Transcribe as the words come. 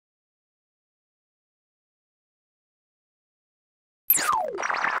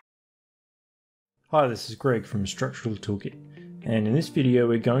Hi, this is Greg from Structural Toolkit, and in this video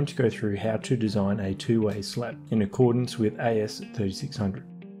we're going to go through how to design a two-way slab in accordance with AS3600.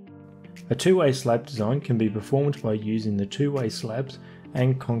 A two-way slab design can be performed by using the two-way slabs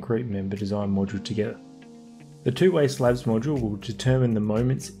and concrete member design module together. The two-way slabs module will determine the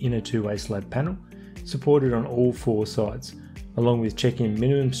moments in a two-way slab panel, supported on all four sides, along with checking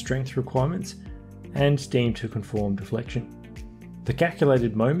minimum strength requirements and deemed to conform deflection. The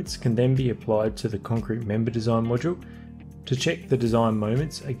calculated moments can then be applied to the concrete member design module to check the design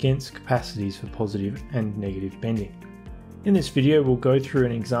moments against capacities for positive and negative bending. In this video we'll go through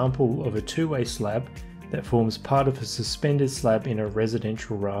an example of a two-way slab that forms part of a suspended slab in a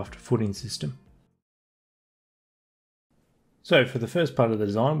residential raft footing system. So for the first part of the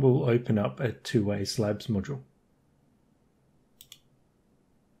design we'll open up a two-way slabs module.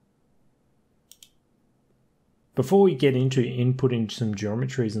 Before we get into inputting some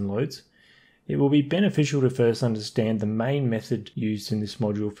geometries and loads, it will be beneficial to first understand the main method used in this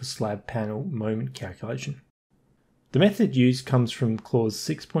module for slab panel moment calculation. The method used comes from clause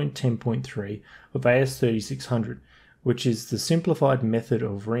 6.10.3 of AS3600, which is the simplified method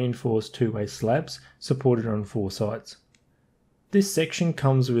of reinforced two-way slabs supported on four sides. This section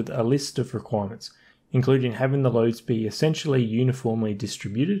comes with a list of requirements, including having the loads be essentially uniformly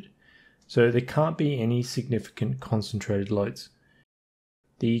distributed, so there can't be any significant concentrated loads.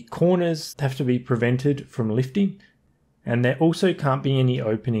 The corners have to be prevented from lifting, and there also can't be any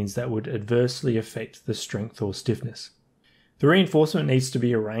openings that would adversely affect the strength or stiffness. The reinforcement needs to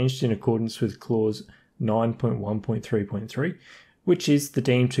be arranged in accordance with clause 9.1.3.3, which is the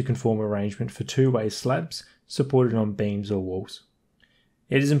deemed to conform arrangement for two-way slabs supported on beams or walls.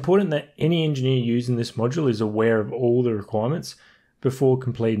 It is important that any engineer using this module is aware of all the requirements before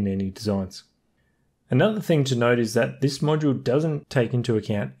completing any designs. Another thing to note is that this module doesn't take into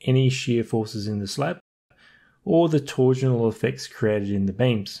account any shear forces in the slab or the torsional effects created in the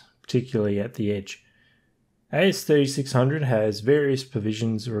beams, particularly at the edge. AS3600 has various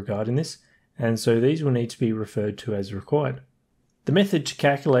provisions regarding this, and so these will need to be referred to as required. The method to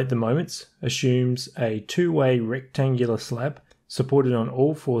calculate the moments assumes a two-way rectangular slab supported on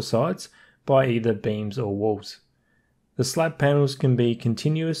all four sides by either beams or walls. The slab panels can be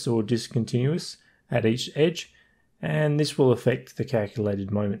continuous or discontinuous at each edge, and this will affect the calculated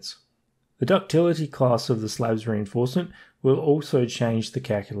moments. The ductility class of the slab's reinforcement will also change the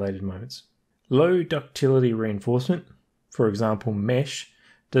calculated moments. Low ductility reinforcement, for example mesh,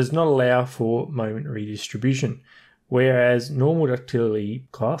 does not allow for moment redistribution, whereas normal ductility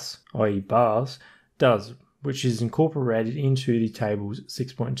class, i.e. bars, does, which is incorporated into the tables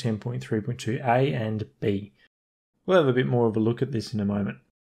 6.10.3.2a and b. We'll have a bit more of a look at this in a moment.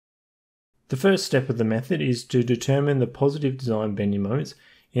 The first step of the method is to determine the positive design bending moments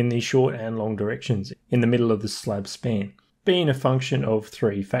in the short and long directions in the middle of the slab span, being a function of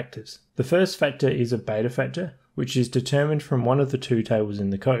three factors. The first factor is a beta factor, which is determined from one of the two tables in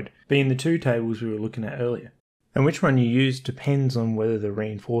the code, being the two tables we were looking at earlier. And which one you use depends on whether the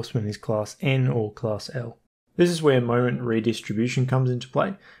reinforcement is class N or class L. This is where moment redistribution comes into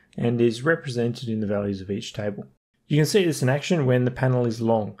play and is represented in the values of each table. You can see this in action when the panel is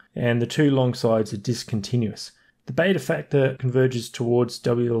long and the two long sides are discontinuous. The beta factor converges towards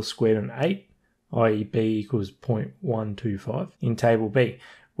WL squared on 8, i.e. B equals 0.125 in table B,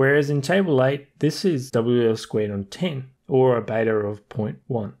 whereas in table 8 this is WL squared on 10, or a beta of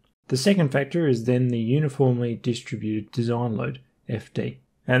 0.1. The second factor is then the uniformly distributed design load, FD,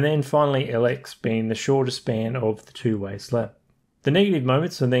 and then finally LX being the shorter span of the two-way slab. The negative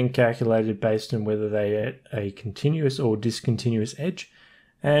moments are then calculated based on whether they are at a continuous or discontinuous edge,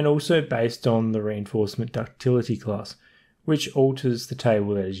 and also based on the reinforcement ductility class, which alters the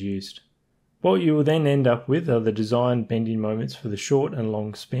table that is used. What you will then end up with are the design bending moments for the short and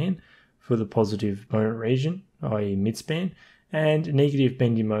long span for the positive moment region, i.e. midspan, and negative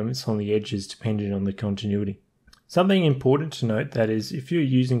bending moments on the edges depending on the continuity. Something important to note that is, if you're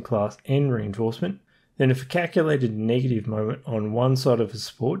using class N reinforcement, then if a calculated negative moment on one side of a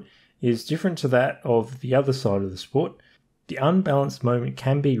support is different to that of the other side of the support, the unbalanced moment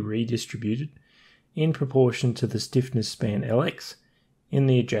can be redistributed in proportion to the stiffness span Lx in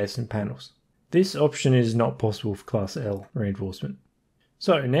the adjacent panels. This option is not possible for class L reinforcement.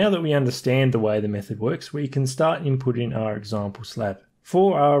 So now that we understand the way the method works, we can start inputting our example slab.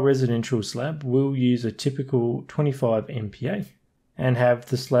 For our residential slab, we'll use a typical 25 MPa and have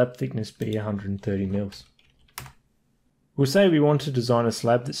the slab thickness be 130 mils. We'll say we want to design a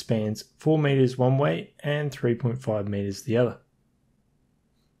slab that spans 4 meters one way and 3.5 meters the other.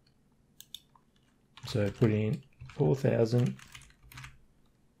 So put in 4,000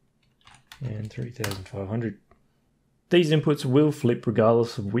 and 3,500. These inputs will flip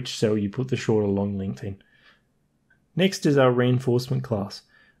regardless of which cell you put the short or long length in. Next is our reinforcement class,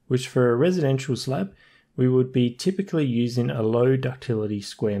 which for a residential slab, we would be typically using a low ductility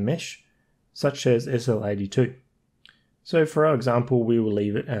square mesh, such as SL82. So for our example, we will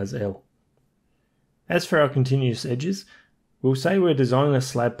leave it as L. As for our continuous edges, we'll say we're designing a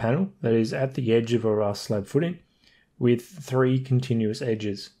slab panel that is at the edge of our slab footing with 3 continuous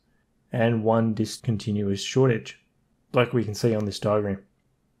edges and 1 discontinuous short edge, like we can see on this diagram.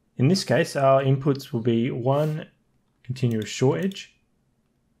 In this case, our inputs will be 1 continuous short edge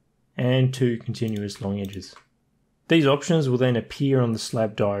and 2 continuous long edges. These options will then appear on the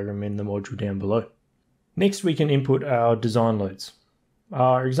slab diagram in the module down below. Next, we can input our design loads.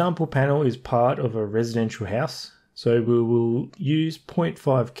 Our example panel is part of a residential house, so we will use 0.5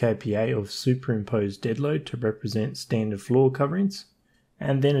 kPa of superimposed dead load to represent standard floor coverings,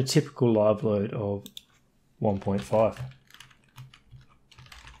 and then a typical live load of 1.5.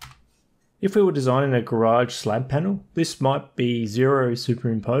 If we were designing a garage slab panel, this might be 0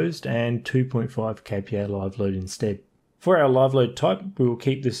 superimposed and 2.5 kPa live load instead. For our live load type, we will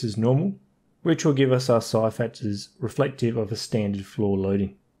keep this as normal, which will give us our psi factors reflective of a standard floor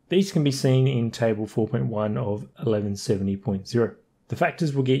loading. These can be seen in table 4.1 of 1170.0. The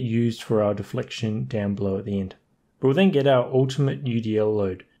factors will get used for our deflection down below at the end. We'll then get our ultimate UDL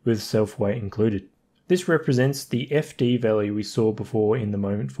load with self-weight included. This represents the FD value we saw before in the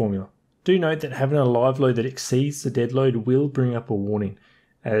moment formula. Do note that having a live load that exceeds the dead load will bring up a warning,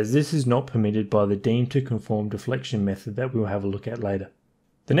 as this is not permitted by the deemed to conform deflection method that we'll have a look at later.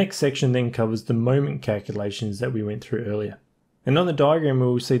 The next section then covers the moment calculations that we went through earlier. And on the diagram we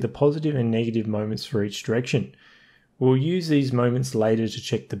will see the positive and negative moments for each direction. We'll use these moments later to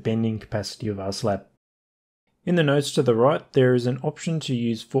check the bending capacity of our slab. In the notes to the right, there is an option to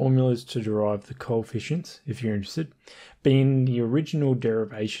use formulas to derive the coefficients, if you're interested, being the original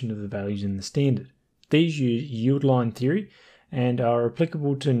derivation of the values in the standard. These use yield line theory and are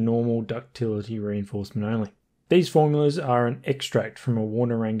applicable to normal ductility reinforcement only. These formulas are an extract from a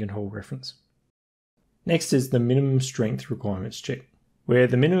Warner-Rankin-Hall reference. Next is the minimum strength requirements check, where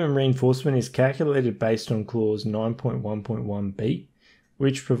the minimum reinforcement is calculated based on clause 9.1.1b,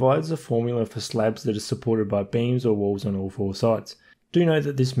 which provides a formula for slabs that are supported by beams or walls on all 4 sides. Do note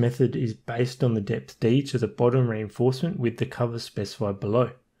that this method is based on the depth D to the bottom reinforcement with the cover specified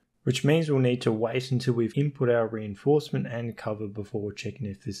below, which means we'll need to wait until we've input our reinforcement and cover before checking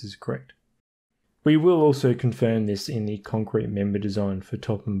if this is correct. We will also confirm this in the concrete member design for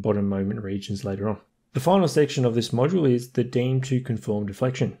top and bottom moment regions later on. The final section of this module is the deemed to conform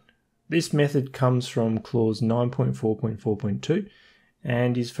deflection. This method comes from clause 9.4.4.2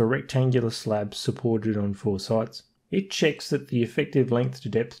 and is for rectangular slabs supported on 4 sides. It checks that the effective length to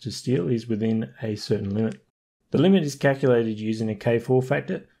depth to steel is within a certain limit. The limit is calculated using a K4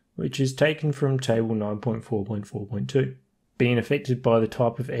 factor, which is taken from table 9.4.4.2, being affected by the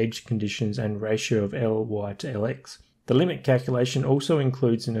type of edge conditions and ratio of Ly to Lx. The limit calculation also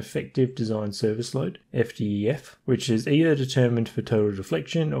includes an effective design service load, FDEF, which is either determined for total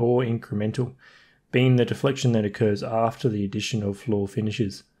deflection or incremental, being the deflection that occurs after the addition of floor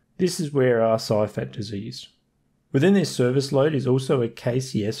finishes. This is where our psi factors are used. Within this service load is also a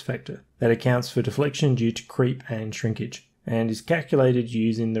KCS factor that accounts for deflection due to creep and shrinkage, and is calculated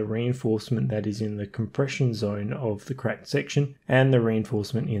using the reinforcement that is in the compression zone of the cracked section and the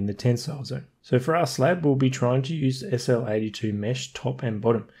reinforcement in the tensile zone. So for our slab, we'll be trying to use SL82 mesh top and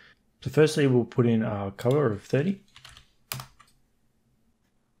bottom. So firstly, we'll put in our cover of 30.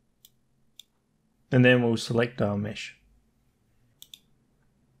 And then we'll select our mesh.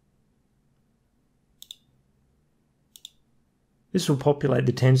 This will populate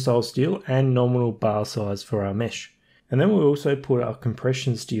the tensile steel and nominal bar size for our mesh. And then we'll also put our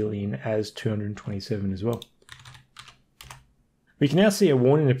compression steel in as 227 as well. We can now see a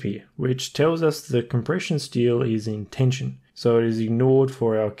warning appear, which tells us the compression steel is in tension, so it is ignored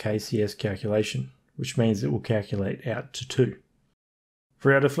for our KCS calculation, which means it will calculate out to 2.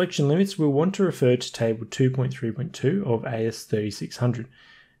 For our deflection limits, we'll want to refer to table 2.3.2 of AS 3600,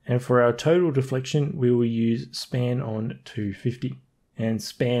 and for our total deflection, we will use span on 250 and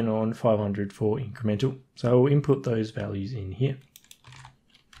span on 500 for incremental. So we'll input those values in here.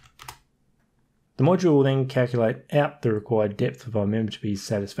 The module will then calculate out the required depth of our member to be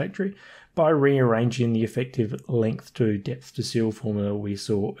satisfactory by rearranging the effective length to depth to seal formula we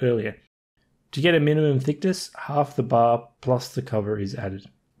saw earlier. To get a minimum thickness, half the bar plus the cover is added,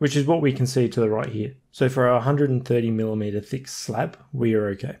 which is what we can see to the right here. So for our 130mm thick slab, we are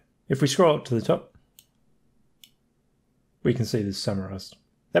okay. If we scroll up to the top, we can see this summarized.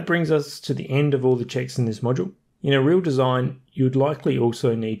 That brings us to the end of all the checks in this module. In a real design, you would likely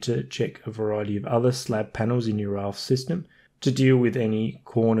also need to check a variety of other slab panels in your raft system to deal with any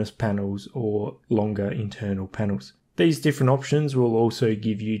cornice panels or longer internal panels. These different options will also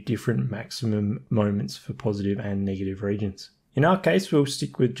give you different maximum moments for positive and negative regions. In our case, we'll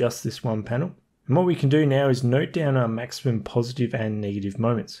stick with just this one panel. And what we can do now is note down our maximum positive and negative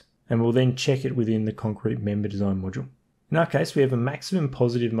moments, and we'll then check it within the concrete member design module. In our case, we have a maximum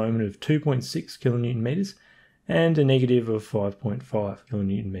positive moment of 2.6 kilonewton meters and a negative of 5.5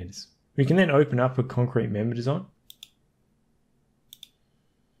 kilonewton meters. We can then open up a concrete member design.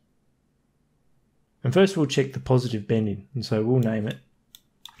 And first we'll check the positive bending, and so we'll name it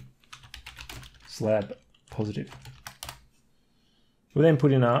slab positive. We'll then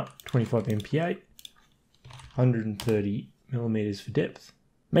put in our 25 MPa, 130 millimeters for depth.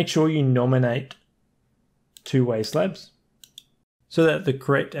 Make sure you nominate two-way slabs so that the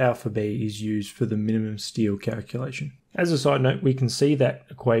correct alpha B is used for the minimum steel calculation. As a side note, we can see that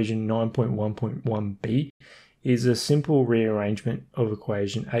equation 9.1.1b is a simple rearrangement of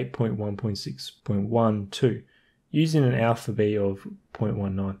equation 8.1.6.12 using an alpha B of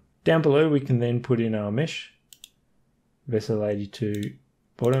 0.19. Down below we can then put in our mesh, SL82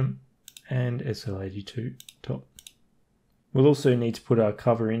 bottom and SL82 top. We'll also need to put our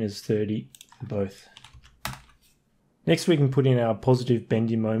cover in as 30 for both. Next we can put in our positive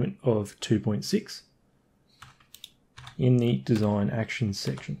bending moment of 2.6 in the design actions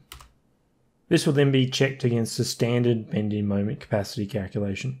section. This will then be checked against the standard bending moment capacity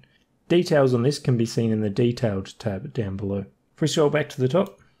calculation. Details on this can be seen in the detailed tab down below. If we scroll back to the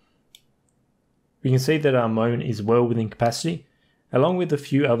top, we can see that our moment is well within capacity, along with a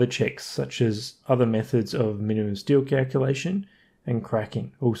few other checks such as other methods of minimum steel calculation and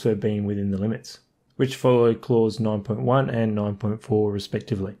cracking also being within the limits, which follow clause 9.1 and 9.4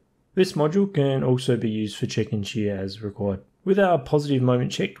 respectively. This module can also be used for checking shear as required. With our positive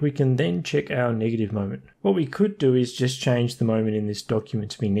moment checked, we can then check our negative moment. What we could do is just change the moment in this document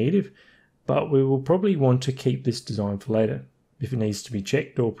to be negative, but we will probably want to keep this design for later if it needs to be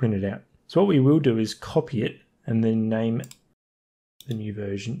checked or printed out. So what we will do is copy it and then name the new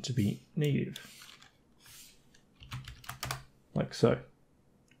version to be negative, like so.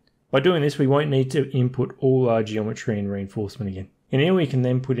 By doing this, we won't need to input all our geometry and reinforcement again. In here we can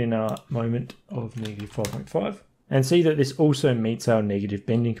then put in our moment of negative 5.5 and see that this also meets our negative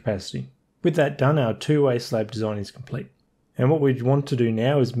bending capacity. With that done, our two-way slab design is complete. And what we want to do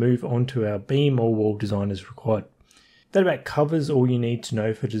now is move on to our beam or wall design as required. That about covers all you need to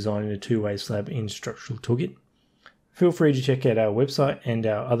know for designing a two-way slab in Structural Toolkit. Feel free to check out our website and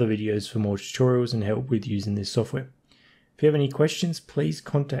our other videos for more tutorials and help with using this software. If you have any questions, please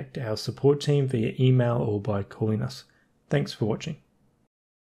contact our support team via email or by calling us. Thanks for watching.